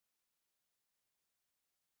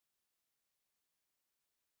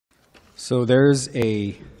So there's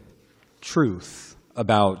a truth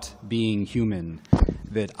about being human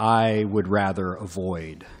that I would rather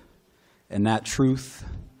avoid. And that truth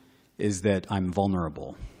is that I'm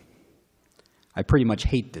vulnerable. I pretty much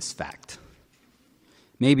hate this fact.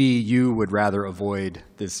 Maybe you would rather avoid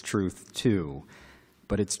this truth too,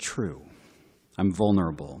 but it's true. I'm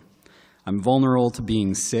vulnerable. I'm vulnerable to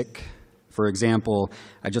being sick. For example,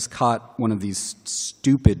 I just caught one of these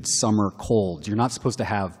stupid summer colds. You're not supposed to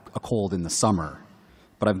have a cold in the summer,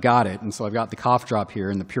 but I've got it, and so I've got the cough drop here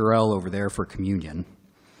and the Purell over there for communion.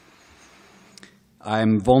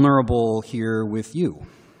 I'm vulnerable here with you.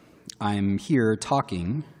 I'm here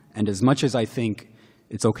talking, and as much as I think,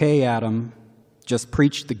 it's okay, Adam, just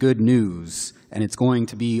preach the good news, and it's going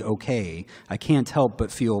to be okay, I can't help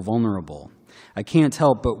but feel vulnerable. I can't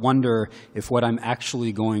help but wonder if what I'm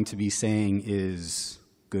actually going to be saying is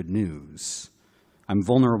good news. I'm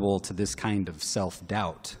vulnerable to this kind of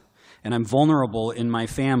self-doubt. And I'm vulnerable in my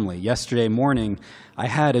family. Yesterday morning, I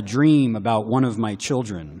had a dream about one of my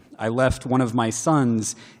children. I left one of my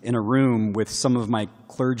sons in a room with some of my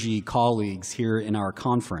clergy colleagues here in our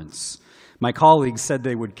conference. My colleagues said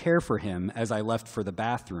they would care for him as I left for the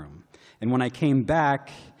bathroom. And when I came back,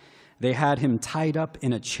 they had him tied up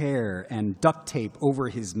in a chair and duct tape over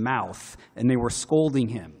his mouth, and they were scolding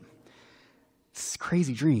him. It's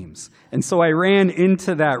crazy dreams. And so I ran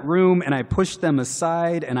into that room, and I pushed them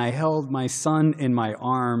aside, and I held my son in my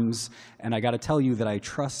arms, and I got to tell you that I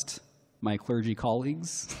trust my clergy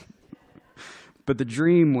colleagues. But the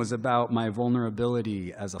dream was about my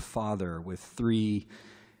vulnerability as a father with 3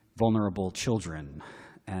 vulnerable children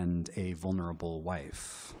and a vulnerable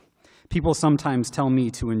wife. People sometimes tell me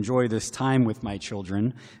to enjoy this time with my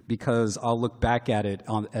children because I'll look back at it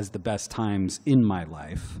as the best times in my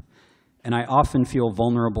life. And I often feel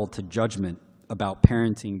vulnerable to judgment about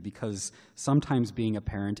parenting because sometimes being a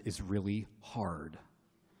parent is really hard,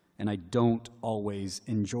 and I don't always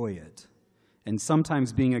enjoy it. And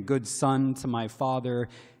sometimes being a good son to my father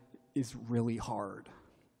is really hard.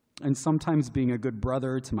 And sometimes being a good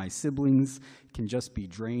brother to my siblings can just be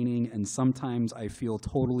draining, and sometimes I feel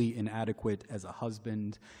totally inadequate as a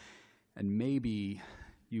husband, and maybe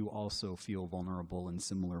you also feel vulnerable in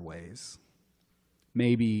similar ways.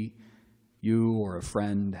 Maybe you or a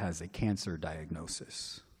friend has a cancer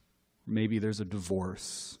diagnosis. Maybe there's a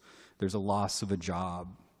divorce, there's a loss of a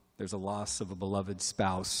job, there's a loss of a beloved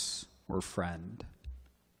spouse or friend.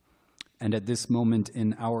 And at this moment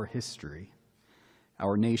in our history,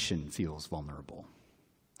 our nation feels vulnerable.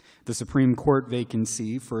 The Supreme Court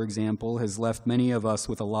vacancy, for example, has left many of us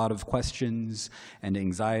with a lot of questions and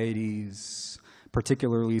anxieties,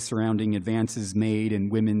 particularly surrounding advances made in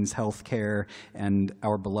women's health care and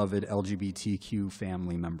our beloved LGBTQ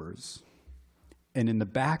family members. And in the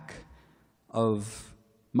back of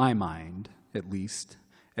my mind, at least,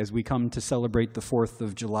 as we come to celebrate the 4th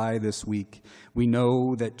of July this week, we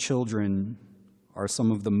know that children are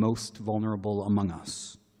some of the most vulnerable among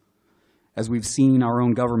us. As we've seen our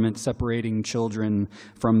own government separating children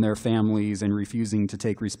from their families and refusing to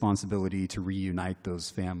take responsibility to reunite those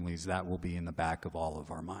families, that will be in the back of all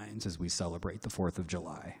of our minds as we celebrate the 4th of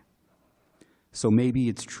July. So maybe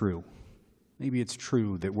it's true. Maybe it's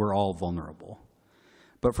true that we're all vulnerable.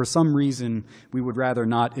 But for some reason, we would rather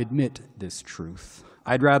not admit this truth.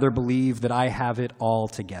 I'd rather believe that I have it all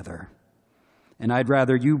together. And I'd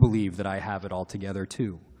rather you believe that I have it all together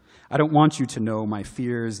too. I don't want you to know my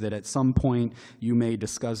fears that at some point you may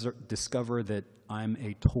discover that I'm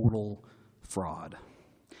a total fraud,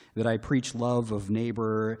 that I preach love of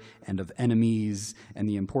neighbor and of enemies and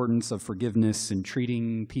the importance of forgiveness and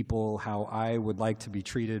treating people how I would like to be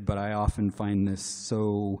treated, but I often find this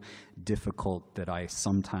so difficult that I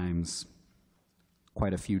sometimes,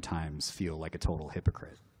 quite a few times, feel like a total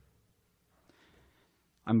hypocrite.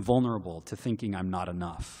 I'm vulnerable to thinking I'm not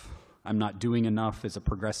enough. I'm not doing enough as a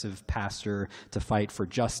progressive pastor to fight for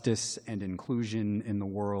justice and inclusion in the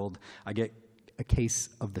world. I get a case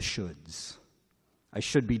of the shoulds. I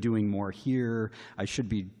should be doing more here. I should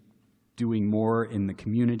be doing more in the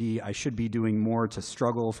community. I should be doing more to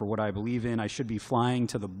struggle for what I believe in. I should be flying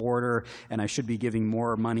to the border, and I should be giving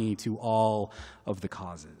more money to all of the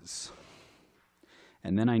causes.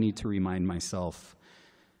 And then I need to remind myself,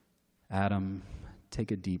 Adam, take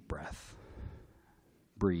a deep breath.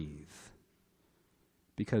 Breathe.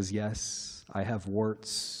 Because yes, I have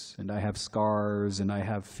warts, and I have scars, and I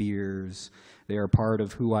have fears. They are part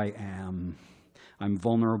of who I am. I'm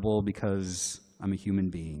vulnerable because I'm a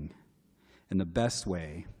human being. And the best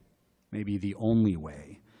way, maybe the only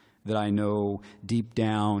way, that I know deep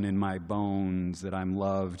down in my bones that I'm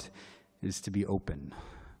loved is to be open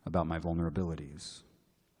about my vulnerabilities.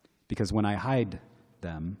 Because when I hide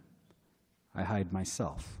them, I hide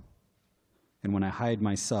myself. And when I hide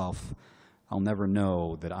myself, I'll never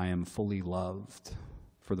know that I am fully loved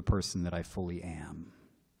for the person that I fully am.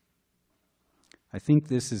 I think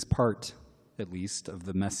this is part, at least, of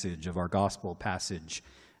the message of our gospel passage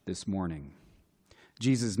this morning.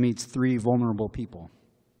 Jesus meets three vulnerable people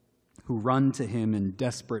who run to him in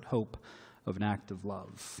desperate hope of an act of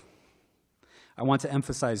love. I want to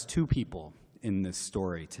emphasize two people in this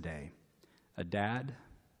story today, a dad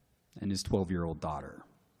and his 12-year-old daughter.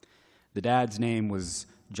 The dad's name was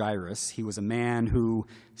Jairus. He was a man who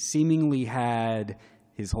seemingly had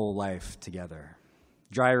his whole life together.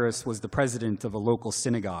 Jairus was the president of a local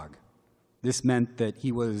synagogue. This meant that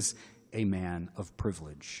he was a man of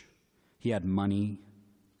privilege. He had money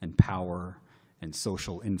and power and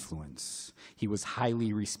social influence. He was a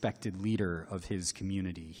highly respected leader of his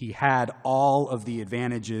community. He had all of the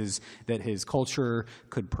advantages that his culture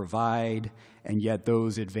could provide, and yet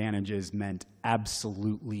those advantages meant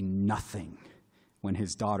absolutely nothing when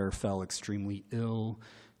his daughter fell extremely ill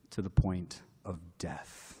to the point of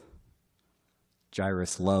death.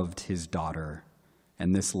 Jairus loved his daughter,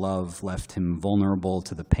 and this love left him vulnerable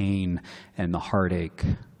to the pain and the heartache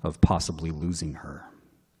of possibly losing her.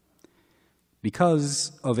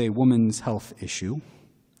 Because of a woman's health issue,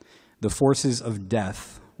 the forces of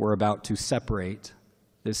death were about to separate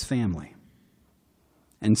this family.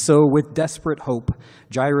 And so, with desperate hope,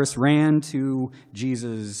 Jairus ran to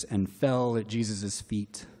Jesus and fell at Jesus'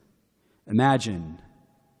 feet. Imagine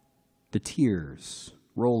the tears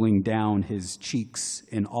rolling down his cheeks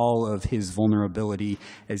in all of his vulnerability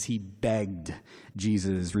as he begged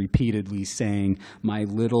Jesus, repeatedly saying, "My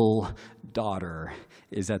little daughter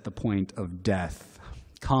is at the point of death.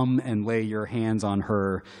 Come and lay your hands on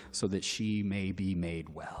her so that she may be made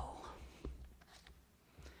well."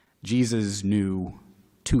 Jesus knew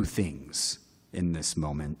two things in this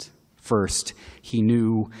moment. First, he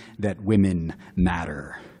knew that women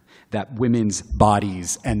matter, that women's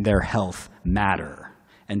bodies and their health matter.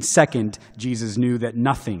 And second, Jesus knew that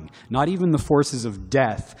nothing, not even the forces of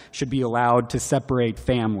death, should be allowed to separate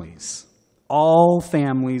families. All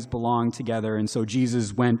families belong together, and so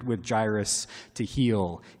Jesus went with Jairus to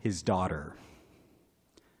heal his daughter.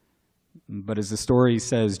 But as the story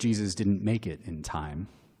says, Jesus didn't make it in time.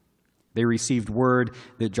 They received word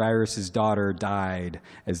that Jairus' daughter died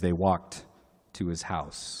as they walked to his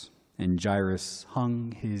house, and Jairus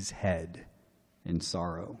hung his head in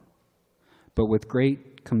sorrow. But with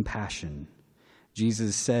great compassion,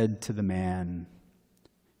 Jesus said to the man,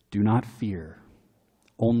 "Do not fear,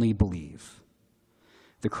 only believe."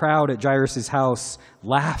 The crowd at Jairus' house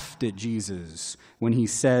laughed at Jesus when he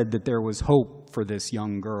said that there was hope for this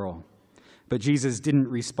young girl. But Jesus didn't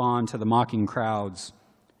respond to the mocking crowds,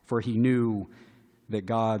 for he knew that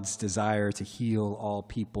God's desire to heal all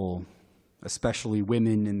people, especially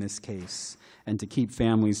women in this case, and to keep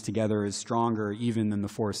families together is stronger even than the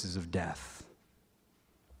forces of death.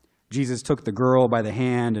 Jesus took the girl by the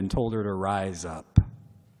hand and told her to rise up.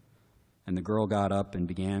 And the girl got up and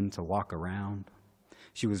began to walk around.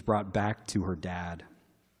 She was brought back to her dad.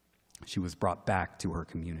 She was brought back to her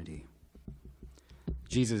community.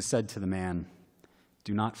 Jesus said to the man,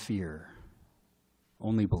 "Do not fear,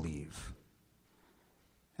 only believe."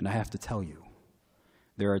 And I have to tell you,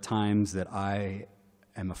 there are times that I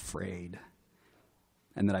am afraid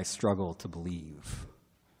and that I struggle to believe.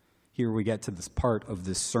 Here we get to this part of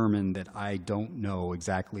this sermon that I don't know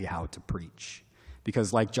exactly how to preach.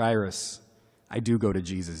 Because like Jairus, I do go to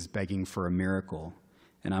Jesus begging for a miracle,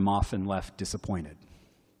 and I'm often left disappointed.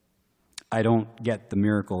 I don't get the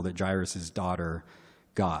miracle that Jairus' daughter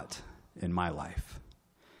got in my life.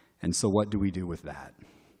 And so what do we do with that?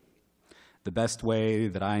 The best way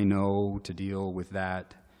that I know to deal with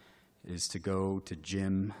that is to go to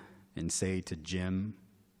Jim and say to Jim,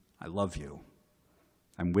 "I love you.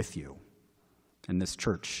 I'm with you, and this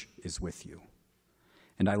church is with you.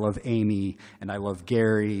 And I love Amy, and I love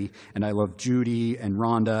Gary, and I love Judy, and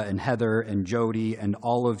Rhonda, and Heather, and Jody, and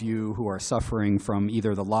all of you who are suffering from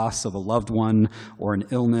either the loss of a loved one, or an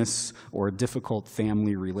illness, or a difficult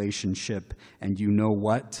family relationship. And you know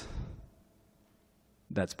what?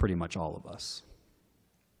 That's pretty much all of us.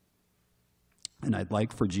 And I'd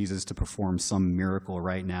like for Jesus to perform some miracle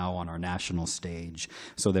right now on our national stage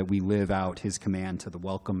so that we live out his command to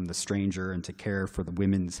welcome the stranger and to care for the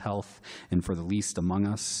women's health and for the least among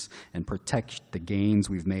us and protect the gains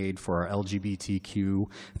we've made for our LGBTQ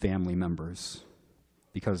family members,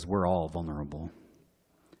 because we're all vulnerable.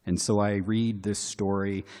 And so I read this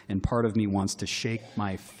story, and part of me wants to shake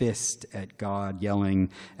my fist at God, yelling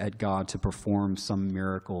at God to perform some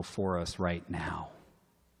miracle for us right now.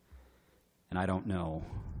 And I don't know,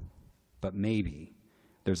 but maybe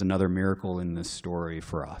there's another miracle in this story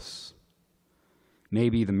for us.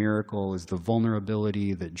 Maybe the miracle is the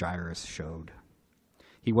vulnerability that Jairus showed.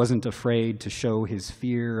 He wasn't afraid to show his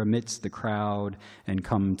fear amidst the crowd and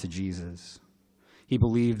come to Jesus. He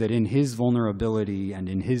believed that in his vulnerability and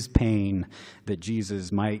in his pain that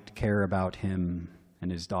Jesus might care about him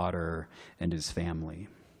and his daughter and his family.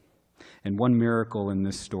 And one miracle in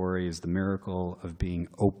this story is the miracle of being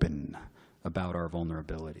open about our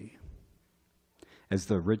vulnerability. As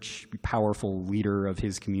the rich, powerful leader of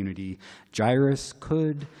his community, Jairus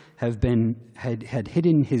could have had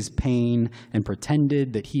hidden his pain and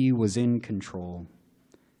pretended that he was in control.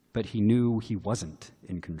 But he knew he wasn't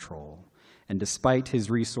in control. And despite his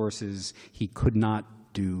resources, he could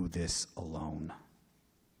not do this alone.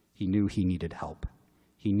 He knew he needed help.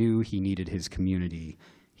 He knew he needed his community.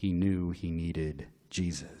 He knew he needed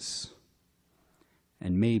Jesus.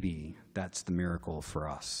 And maybe that's the miracle for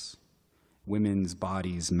us. Women's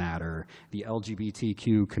bodies matter. The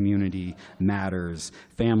LGBTQ community matters.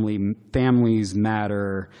 Families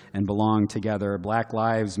matter and belong together. Black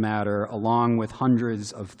lives matter, along with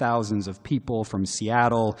hundreds of thousands of people from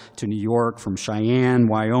Seattle to New York, from Cheyenne,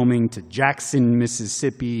 Wyoming to Jackson,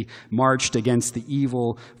 Mississippi, marched against the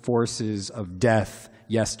evil forces of death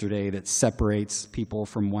yesterday that separates people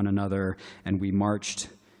from one another, and we marched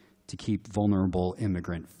to keep vulnerable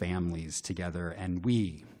immigrant families together. And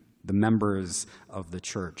we, the members of the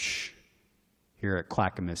church here at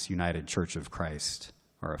Clackamas United Church of Christ,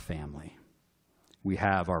 are a family. We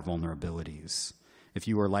have our vulnerabilities. If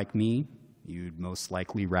you are like me, you'd most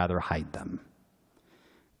likely rather hide them.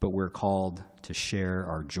 But we're called to share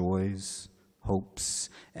our joys, hopes,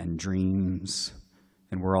 and dreams.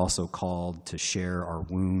 And we're also called to share our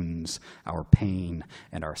wounds, our pain,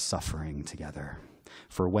 and our suffering together.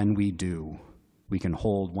 For when we do, we can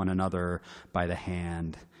hold one another by the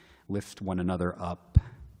hand, lift one another up,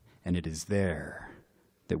 and it is there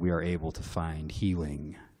that we are able to find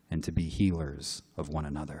healing and to be healers of one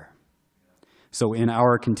another. So in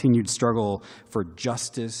our continued struggle for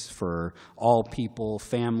justice for all people,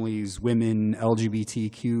 families, women,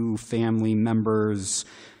 LGBTQ family members,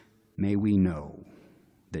 may we know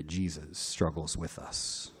that Jesus struggles with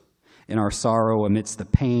us. In our sorrow amidst the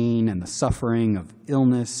pain and the suffering of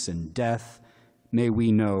illness and death, may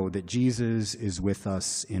we know that Jesus is with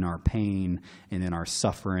us in our pain and in our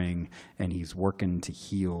suffering, and he's working to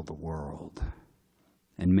heal the world.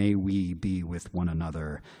 And may we be with one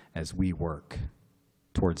another as we work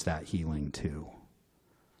towards that healing too.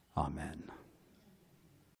 Amen.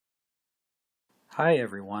 Hi,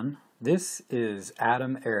 everyone. This is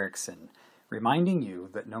Adam Erickson, reminding you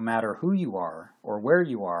that no matter who you are or where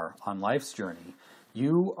you are on life's journey,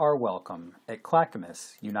 you are welcome at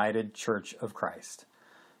Clackamas United Church of Christ.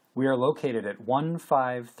 We are located at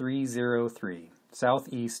 15303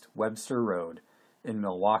 Southeast Webster Road in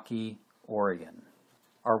Milwaukie, Oregon.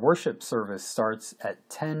 Our worship service starts at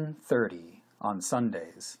 10:30 on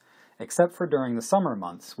Sundays, except for during the summer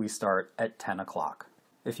months we start at 10 o'clock.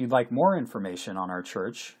 If you'd like more information on our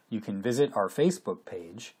church, you can visit our Facebook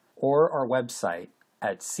page or our website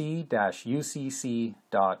at c-ucc.org.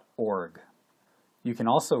 You can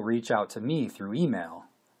also reach out to me through email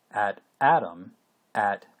at adam@c-ucc.org.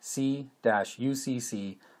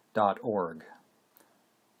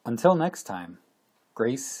 Until next time,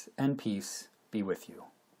 grace and peace be with you.